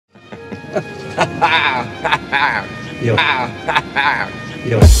Yo. Yo. Yo.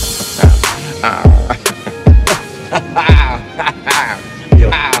 Yo.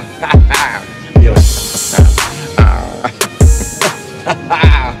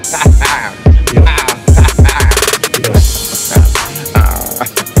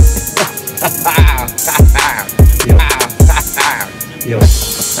 Yo.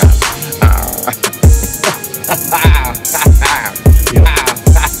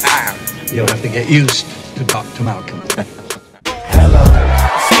 You'll have to get used to Dr. Malcolm. Hello.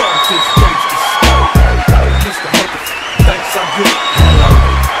 Thanks, I'm good. Hello.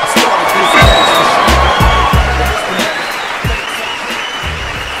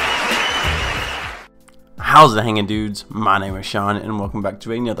 How's it hanging, dudes? My name is Sean and welcome back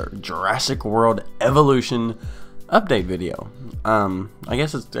to another Jurassic World Evolution update video. I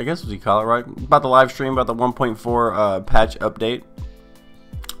guess what you call it, right? About the live stream, about the 1.4 patch update.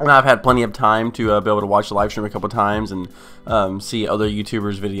 And I've had plenty of time to be able to watch the live stream a couple times and see other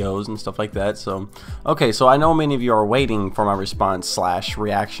YouTubers' videos and stuff like that. So, okay, so I know many of you are waiting for my response /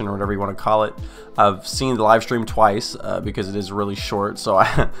 reaction or whatever you want to call it. I've seen the live stream twice because it is really short. So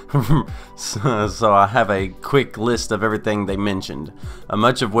I have a quick list of everything they mentioned,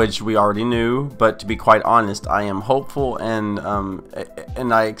 much of which we already knew. But to be quite honest, I am hopeful and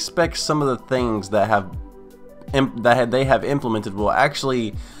I expect some of the things that they have implemented will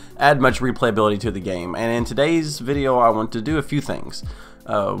actually add much replayability to the game. And in today's video I want to do a few things.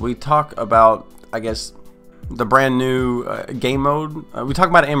 We talk about, I guess, the brand new game mode. We talk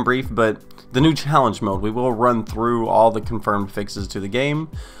about it in brief, but the new challenge mode, we will run through all the confirmed fixes to the game.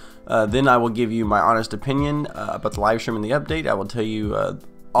 Then I will give you my honest opinion about the live stream and the update. I will tell you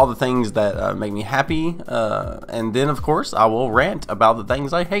all the things that make me happy, and then of course I will rant about the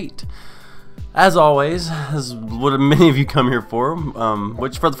things I hate. As always, this is what many of you come here for,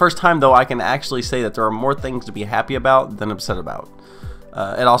 which for the first time though I can actually say that there are more things to be happy about than upset about.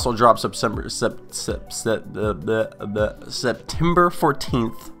 It also drops September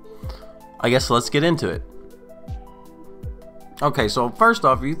 14th. I guess let's get into it. Okay, so first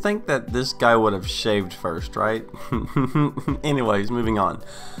off, you think that this guy would have shaved first, right? Anyways, moving on.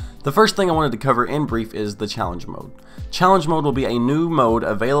 The first thing I wanted to cover in brief is the challenge mode. Challenge mode will be a new mode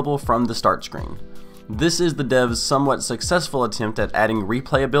available from the start screen. This is the devs' somewhat successful attempt at adding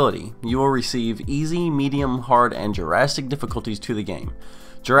replayability. You will receive easy, medium, hard, and Jurassic difficulties to the game.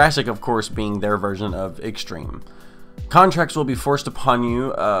 Jurassic, of course, being their version of extreme. Contracts will be forced upon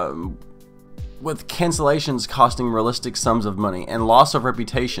you, with cancellations costing realistic sums of money, and loss of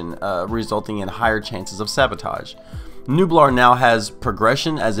reputation resulting in higher chances of sabotage. Nublar now has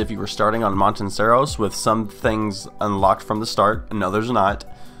progression as if you were starting on Montanceros, with some things unlocked from the start and others not.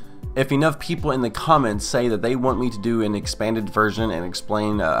 If enough people in the comments say that they want me to do an expanded version and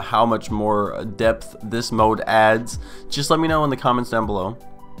explain how much more depth this mode adds, just let me know in the comments down below.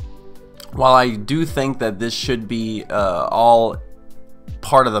 While I do think that this should be all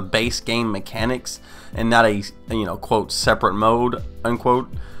part of the base game mechanics and not a, you know, quote, separate mode,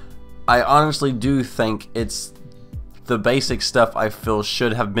 unquote, I honestly do think it's the basic stuff I feel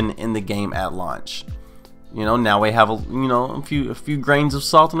should have been in the game at launch. You know, now we have a few grains of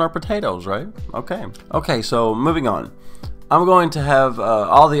salt in our potatoes, right? Okay, so moving on. I'm going to have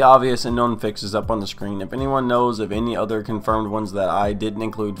all the obvious and known fixes up on the screen. If anyone knows of any other confirmed ones that I didn't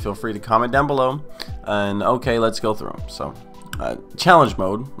include, feel free to comment down below. And okay, let's go through them. So, challenge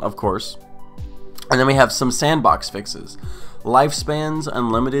mode, of course. And then we have some sandbox fixes. Lifespans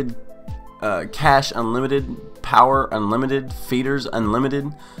unlimited, cash unlimited, power unlimited, feeders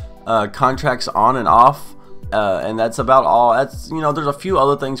unlimited, contracts on and off, and that's about all. That's, you know, there's a few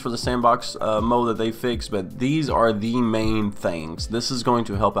other things for the sandbox mode that they fixed, but these are the main things. This is going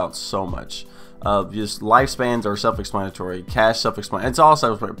to help out so much. Just lifespans are self-explanatory, cash self-explanatory. It's all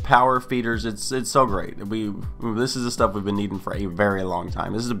self-explanatory. Power, feeders, it's so great. This is the stuff we've been needing for a very long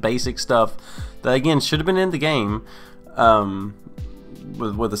time. This is the basic stuff that again should have been in the game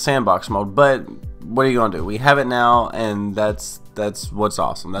with the sandbox mode, but what are you gonna do? We have it now, and that's what's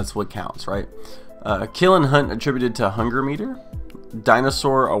awesome. That's what counts, right? Kill and hunt attributed to hunger meter,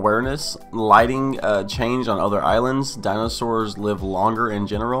 dinosaur awareness, lighting change on other islands, dinosaurs live longer in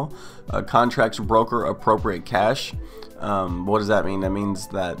general, contracts broker appropriate cash. What does that mean? That means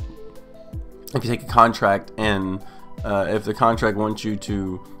that if you take a contract and if the contract wants you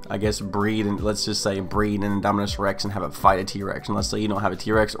to, I guess, breed, and let's just say breed an Indominus Rex and have it fight a T-Rex, and let's say you don't have a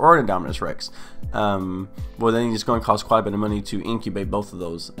T-Rex or an Indominus Rex, well, then it's going to cost quite a bit of money to incubate both of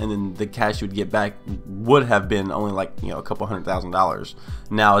those, and then the cash you would get back would have been only like, you know, a couple $100,000.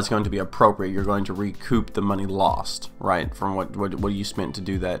 Now it's going to be appropriate. You're going to recoup the money lost, right, from what you spent to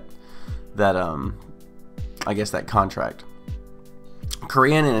do that that I guess that contract.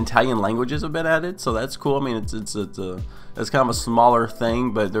 Korean and Italian languages have been added, so that's cool. I mean, it's kind of a smaller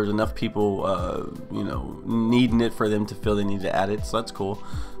thing, but there's enough people you know, needing it for them to feel they need to add it, so that's cool.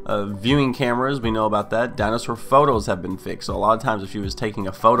 Viewing cameras, we know about that. Dinosaur photos have been fixed, so a lot of times if you was taking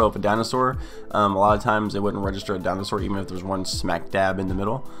a photo of a dinosaur, a lot of times it wouldn't register a dinosaur even if there's one smack dab in the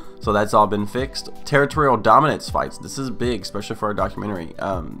middle. So that's all been fixed. Territorial dominance fights, this is big, especially for a documentary.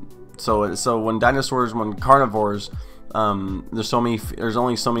 So when carnivores, there's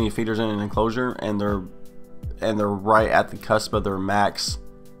only so many feeders in an enclosure, and they're right at the cusp of their max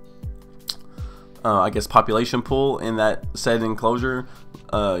I guess population pool in that said enclosure.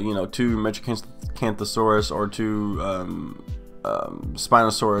 You know, 2 Metriacanthosaurus or 2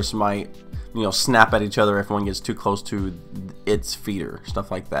 Spinosaurus might, you know, snap at each other if one gets too close to its feeder,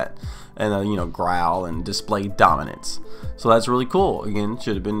 stuff like that, and you know, growl and display dominance. So that's really cool. Again,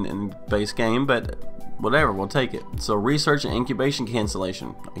 should have been in base game, but whatever, we'll take it. So research and incubation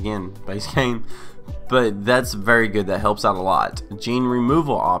cancellation, again, base game, but that's very good. That helps out a lot. Gene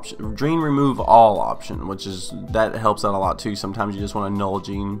removal option, gene remove all option, which is, that helps out a lot too. Sometimes you just want a null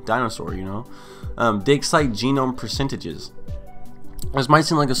gene dinosaur, you know. Dig site genome percentages. This might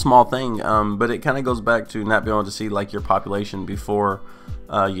seem like a small thing, but it kind of goes back to not being able to see like your population before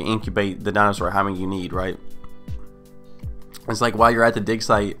you incubate the dinosaur, how many you need, right? It's like while you're at the dig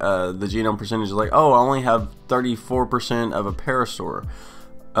site, the genome percentage is like, oh, I only have 34% of a parasaur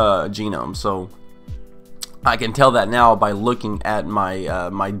genome, so I can tell that now by looking at my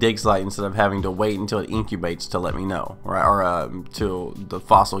my dig site instead of having to wait until it incubates to let me know, right? Or till the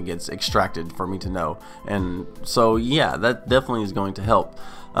fossil gets extracted for me to know. And so yeah, that definitely is going to help.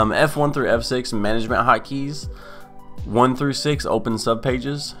 F1 through F6 management hotkeys. 1 through 6 open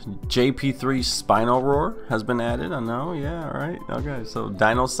subpages. JP3 spinal roar has been added. I know, yeah, alright, okay. So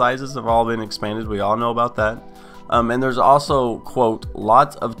dino sizes have all been expanded. We all know about that. And there's also, quote,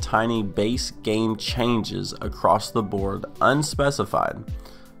 lots of tiny base game changes across the board, unspecified.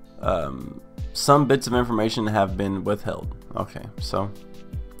 Some bits of information have been withheld. Okay, so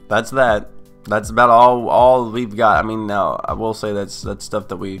that's that. That's about all we've got. I mean, now I will say that's stuff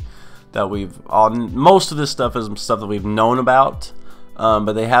that we've most of this stuff is stuff that we've known about,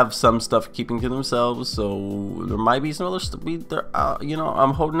 but they have some stuff keeping to themselves, so there might be some other stuff. You know,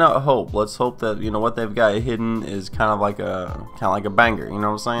 I'm holding out hope. Let's hope that, you know, what they've got hidden is kind of like a banger, you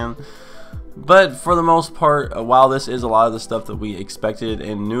know what I'm saying? But for the most part, while this is a lot of the stuff that we expected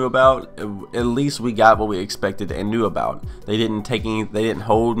and knew about, at least we got what we expected and knew about. They didn't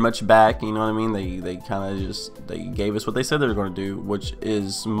hold much back, you know what I mean? They kind of just, they gave us what they said they were going to do, which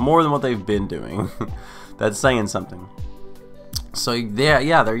is more than what they've been doing. That's saying something. So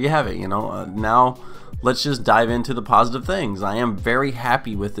yeah, there you have it, you know. Now let's just dive into the positive things. I am very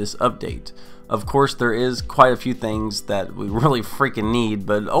happy with this update. Of course, there is quite a few things that we really freaking need,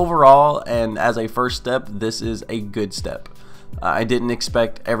 but overall, and as a first step, this is a good step. I didn't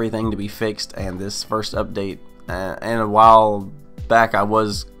expect everything to be fixed, and this first update, and a while back I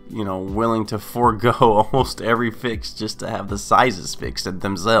was, you know, willing to forego almost every fix just to have the sizes fixed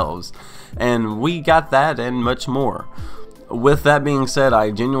themselves, and we got that and much more. With that being said,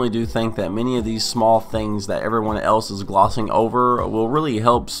 I genuinely do think that many of these small things that everyone else is glossing over will really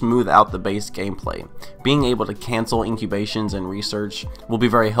help smooth out the base gameplay. Being able to cancel incubations and research will be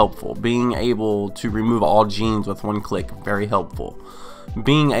very helpful. Being able to remove all genes with one click, very helpful.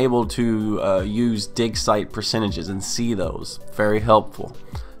 Being able to use dig site percentages and see those, very helpful.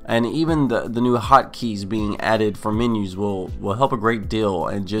 And even the new hotkeys being added for menus will help a great deal,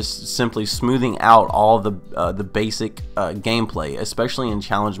 and just simply smoothing out all the basic gameplay, especially in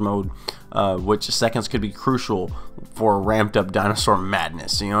challenge mode, which seconds could be crucial for ramped up dinosaur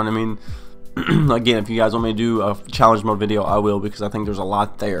madness. You know what I mean? Again, if you guys want me to do a challenge mode video, I will, because I think there's a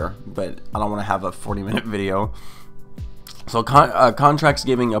lot there, but I don't want to have a 40-minute video. So contracts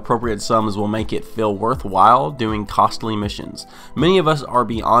giving appropriate sums will make it feel worthwhile doing costly missions. Many of us are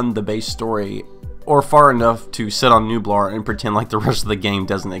beyond the base story, or far enough to sit on Nublar and pretend like the rest of the game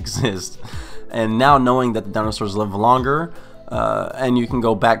doesn't exist. And now knowing that the dinosaurs live longer, and you can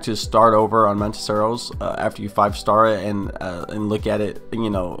go back to start over on Manticeros after you 5-star it and look at it, you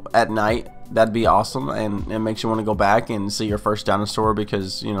know, at night, that'd be awesome, and it makes you want to go back and see your first dinosaur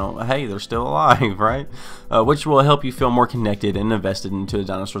because, you know, hey, they're still alive, right? Which will help you feel more connected and invested into the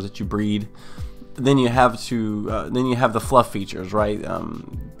dinosaurs that you breed. Then you have the fluff features, right?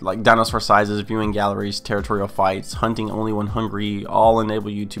 Like dinosaur sizes, viewing galleries, territorial fights, hunting only when hungry, all enable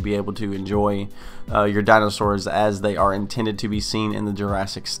you to be able to enjoy your dinosaurs as they are intended to be seen in the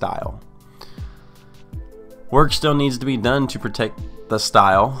Jurassic style. Work still needs to be done to protect the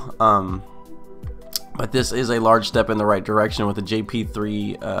style. But this is a large step in the right direction, with the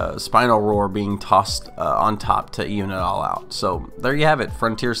JP3 Spinal Roar being tossed on top to even it all out. So there you have it.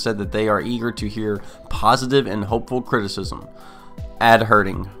 Frontier said that they are eager to hear positive and hopeful criticism. Add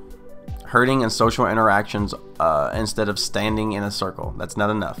herding and social interactions instead of standing in a circle. That's not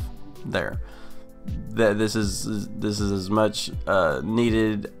enough. There. This is as much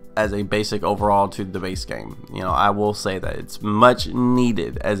needed as a basic overall to the base game. You know, I will say that it's much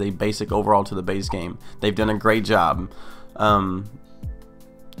needed as a basic overall to the base game. They've done a great job.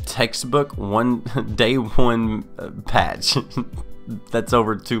 Textbook day one patch. That's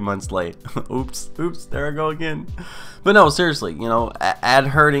over 2 months late. oops, there I go again. But no, seriously, you know, add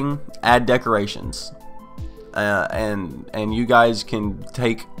herding, add decorations, and you guys can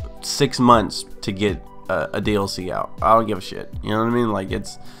take 6 months to get a DLC out. I don't give a shit. You know what I mean? Like,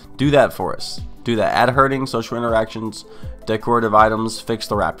 do that for us. Do that. Add herding, social interactions, decorative items, fix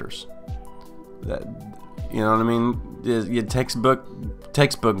the raptors. That, you know what I mean? Your textbook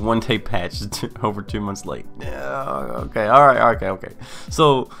 1 day patch over 2 months late. Yeah, okay, alright, okay.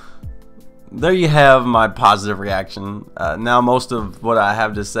 So there you have my positive reaction. Now most of what I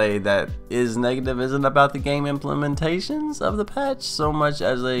have to say that is negative isn't about the game implementations of the patch so much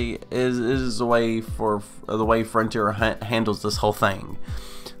as is the way Frontier handles this whole thing.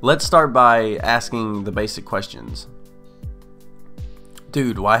 Let's start by asking the basic questions.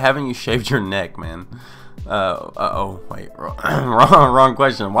 Dude, why haven't you shaved your neck, man? Wait, wrong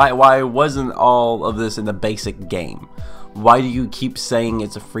question. Why wasn't all of this in the basic game? Why do you keep saying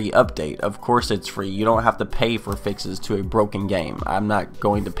it's a free update? Of course it's free. You don't have to pay for fixes to a broken game. I'm not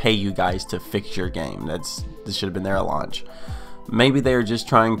going to pay you guys to fix your game. This should have been there at launch. Maybe they're just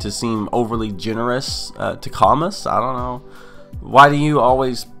trying to seem overly generous to calm us. I don't know. Why do you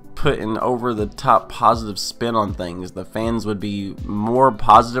always put an over-the-top positive spin on things? The fans would be more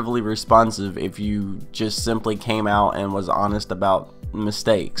positively responsive if you just simply came out and was honest about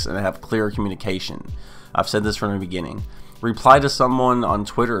mistakes and have clear communication. I've said this from the beginning. Reply to someone on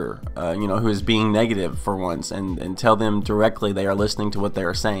Twitter, you know, who is being negative for once, and tell them directly they are listening to what they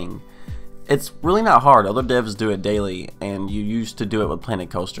are saying. It's really not hard. Other devs do it daily, and you used to do it with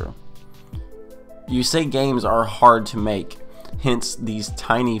Planet Coaster. You say games are hard to make. Hence, these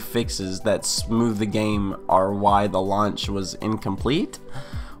tiny fixes that smooth the game are why the launch was incomplete?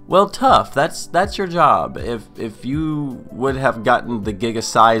 Well, tough. That's your job. If you would have gotten the giga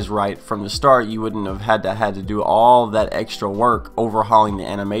size right from the start, you wouldn't have had to do all that extra work overhauling the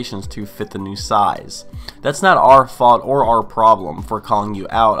animations to fit the new size. That's not our fault or our problem for calling you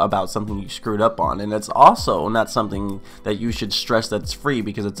out about something you screwed up on, and it's also not something that you should stress that it's free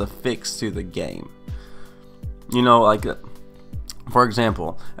because it's a fix to the game. You know, like, for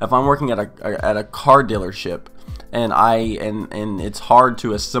example, if I'm working at a car dealership and it's hard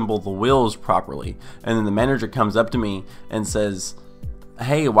to assemble the wheels properly, and then the manager comes up to me and says,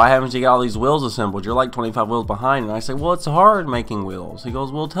 "Hey, why haven't you got all these wheels assembled? You're like 25 wheels behind." And I say, "Well, it's hard making wheels." He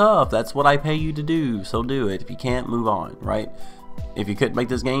goes, "Well, tough. That's what I pay you to do, so do it. If you can't, move on," right? If you couldn't make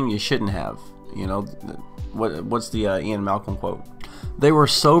this game, you shouldn't have. You know, what's the Ian Malcolm quote? They were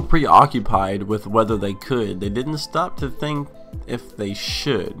so preoccupied with whether they could, they didn't stop to think if they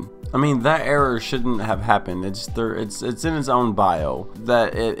should. I mean, that error shouldn't have happened. It's in its own bio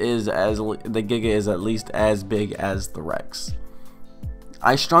that the Giga is at least as big as the Rex.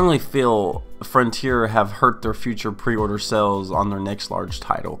 I strongly feel Frontier have hurt their future pre-order sales on their next large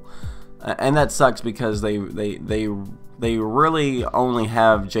title, and that sucks because they really only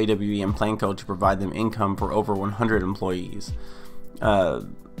have JWE and Planco to provide them income for over 100 employees.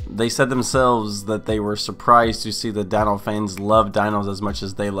 They said themselves that they were surprised to see the Dino fans love dinos as much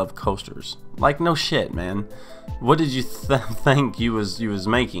as they love coasters. Like, no shit, man. What did you think you was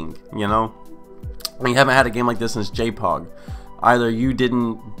making, you know? We haven't had a game like this since JPOG. Either you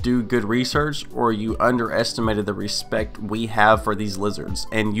didn't do good research, or you underestimated the respect we have for these lizards,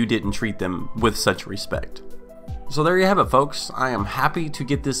 and you didn't treat them with such respect. So there you have it, folks. I am happy to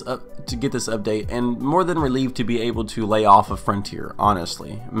get this update, and more than relieved to be able to lay off of Frontier,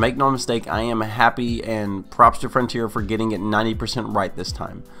 honestly. Make no mistake, I am happy, and props to Frontier for getting it 90% right this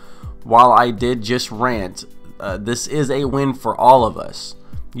time. While I did just rant, this is a win for all of us.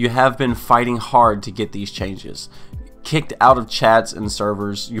 You have been fighting hard to get these changes. Kicked out of chats and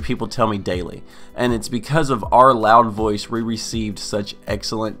servers, you people tell me daily, and it's because of our loud voice we received such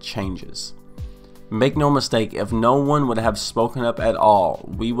excellent changes. Make no mistake, if no one would have spoken up at all,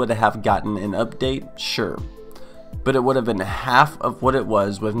 we would have gotten an update, sure. But it would have been half of what it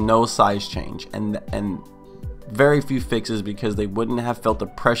was with no size change and very few fixes because they wouldn't have felt the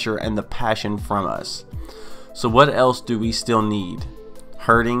pressure and the passion from us. So what else do we still need?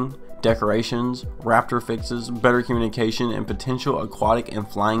 herding, decorations, raptor fixes, better communication, and potential aquatic and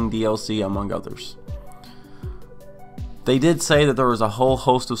flying DLC, among others. They did say that there was a whole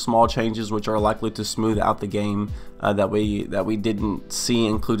host of small changes which are likely to smooth out the game that we didn't see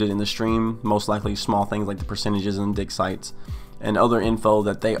included in the stream. Most likely small things like the percentages and dig sites and other info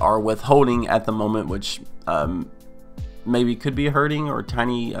that they are withholding at the moment, which maybe could be a herding or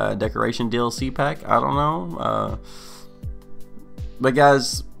tiny decoration DLC pack. I don't know. But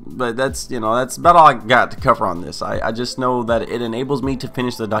guys, that's about all I got to cover on this. I just know that it enables me to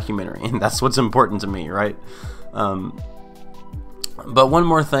finish the documentary, and that's what's important to me, right? But one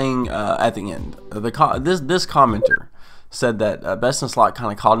more thing at the end. This commenter said that Best in Slot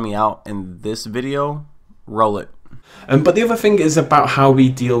kind of called me out in this video. Roll it. But the other thing is about how we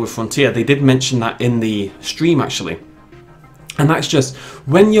deal with Frontier. They did mention that in the stream, actually. And that's just,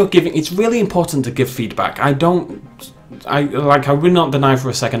 when you're giving, it's really important to give feedback. I will not deny for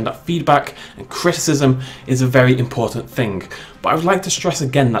a second that feedback and criticism is a very important thing. But I would like to stress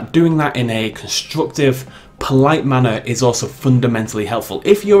again that doing that in a constructive, polite manner is also fundamentally helpful.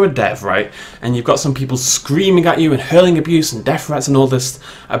 If you're a dev, right, and you've got some people screaming at you and hurling abuse and death threats and all this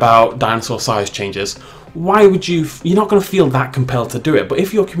about dinosaur size changes, why would you're not going to feel that compelled to do it. But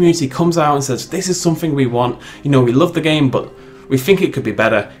if your community comes out and says, this is something we want, we love the game, but we think it could be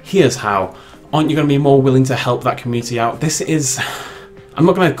better, here's how, aren't you going to be more willing to help that community out? This is, I'm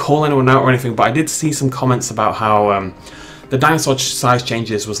not going to call anyone out or anything, but I did see some comments about how the dinosaur size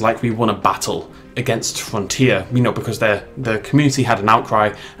changes was like we won a battle against Frontier, because the community had an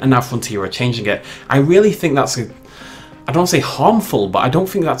outcry and now Frontier are changing it. I really think that's I don't say harmful, but I don't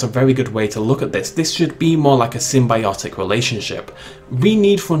think that's a very good way to look at this. This should be more like a symbiotic relationship. We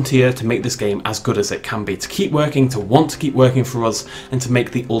need Frontier to make this game as good as it can be, to keep working, to want to keep working for us, and to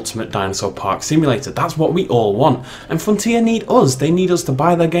make the ultimate dinosaur park simulator. That's what we all want. And Frontier need us. They need us to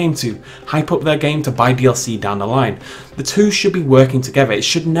buy their game, to hype up their game, to buy DLC down the line. The two should be working together. It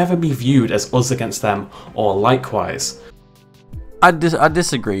should never be viewed as us against them or likewise. I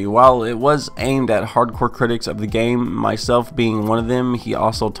disagree. While it was aimed at hardcore critics of the game, myself being one of them, he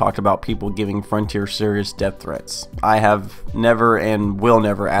also talked about people giving Frontier serious death threats. I have never and will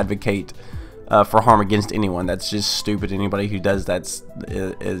never advocate for harm against anyone. That's just stupid. Anybody who does that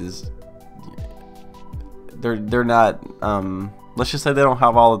they're not. Let's just say they don't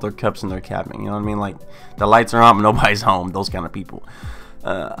have all of their cups in their cabinet. You know what I mean? Like, the lights are on, but nobody's home. Those kind of people.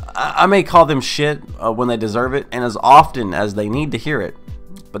 I may call them shit when they deserve it and as often as they need to hear it,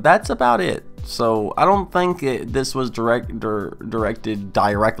 but that's about it. So I don't think this was directed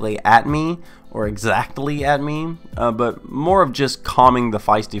directly at me or exactly at me, but more of just calming the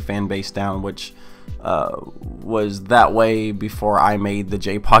feisty fan base down, which was that way before I made the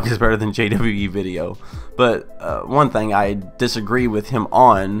J-Pog is better than JWE video. But one thing I disagree with him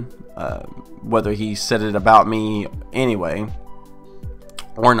on, whether he said it about me anyway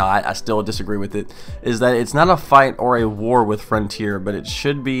or not, I still disagree with it, is that it's not a fight or a war with Frontier, but it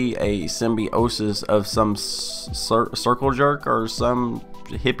should be a symbiosis of some circle jerk or some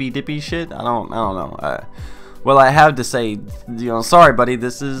hippy dippy shit. I don't know. Well, I have to say, sorry buddy,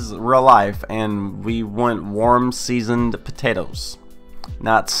 this is real life and we want warm seasoned potatoes,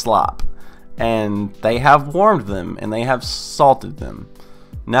 not slop. And they have warmed them and they have salted them.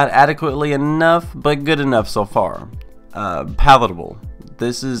 Not adequately enough, but good enough so far. Palatable.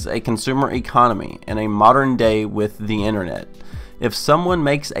 This is a consumer economy in a modern day with the internet. If someone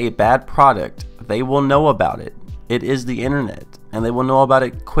makes a bad product, they will know about it. It is the internet, and they will know about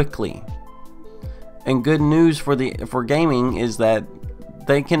it quickly. And good news for gaming is that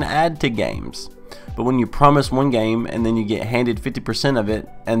they can add to games. But when you promise one game and then you get handed 50% of it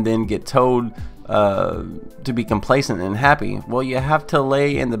and then get told to be complacent and happy, well, you have to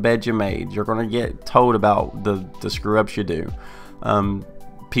lay in the bed you made. You're going to get told about the screw ups you do.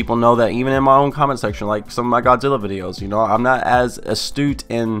 People know that even in my own comment section, like some of my Godzilla videos, I'm not as astute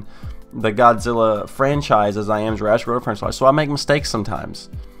in the Godzilla franchise as I am Jurassic World franchise, so I make mistakes sometimes.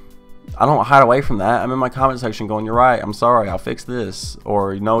 I don't hide away from that. I'm in my comment section going, you're right, I'm sorry, I'll fix this,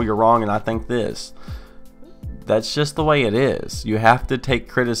 or no, you're wrong and I think this. That's just the way it is. You have to take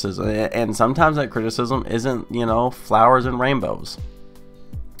criticism, and sometimes that criticism isn't, flowers and rainbows.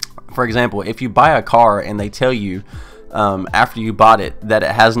 For example, if you buy a car and they tell you after you bought it that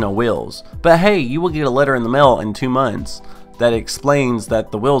it has no wheels, but hey, you will get a letter in the mail in 2 months that explains that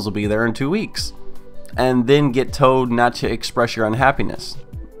the wheels will be there in 2 weeks, and then get told not to express your unhappiness.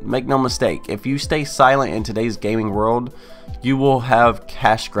 Make no mistake, if you stay silent in today's gaming world, you will have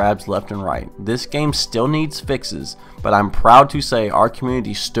cash grabs left and right. This game still needs fixes, but I'm proud to say our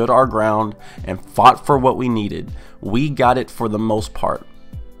community stood our ground and fought for what we needed. We got it for the most part.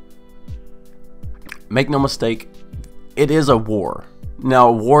 make no mistake, it is a war.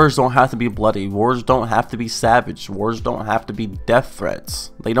 Now, wars don't have to be bloody. Wars don't have to be savage. Wars don't have to be death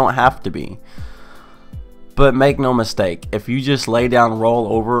threats. They don't have to be. But make no mistake, if you just lay down, roll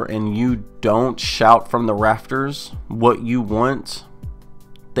over, and you don't shout from the rafters what you want,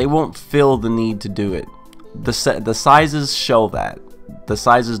 they won't feel the need to do it. The sizes show that. The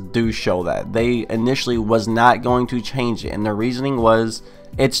sizes do show that. They initially was not going to change it, and the reasoning was,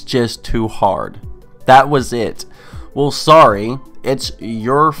 it's just too hard. That was it. Well, sorry, it's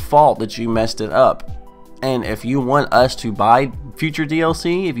your fault that you messed it up. And if you want us to buy future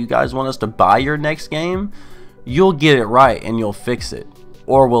DLC, if you guys want us to buy your next game, you'll get it right and you'll fix it,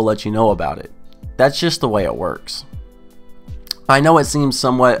 or we'll let you know about it. That's just the way it works. I know it seems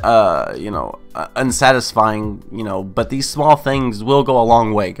somewhat unsatisfying, but these small things will go a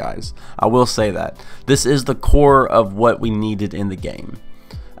long way, guys. I will say that. This is the core of what we needed in the game.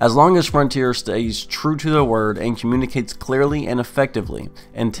 As long as Frontier stays true to their word and communicates clearly and effectively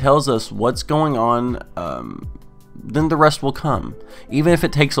and tells us what's going on, then the rest will come, even if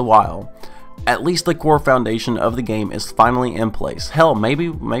it takes a while. At least the core foundation of the game is finally in place. Hell, maybe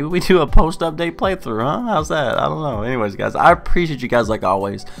we do a post-update playthrough, huh? How's that? I don't know. Anyways, guys, I appreciate you guys like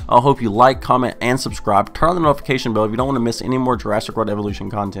always. I hope you like, comment, and subscribe. Turn on the notification bell if you don't want to miss any more Jurassic World Evolution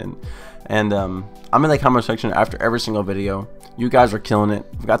content. And I'm in the comment section after every single video. You guys are killing it.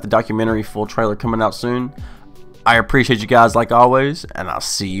 We've got the documentary full trailer coming out soon. I appreciate you guys like always, and I'll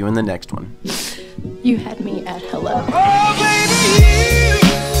see you in the next one. You had me at hello.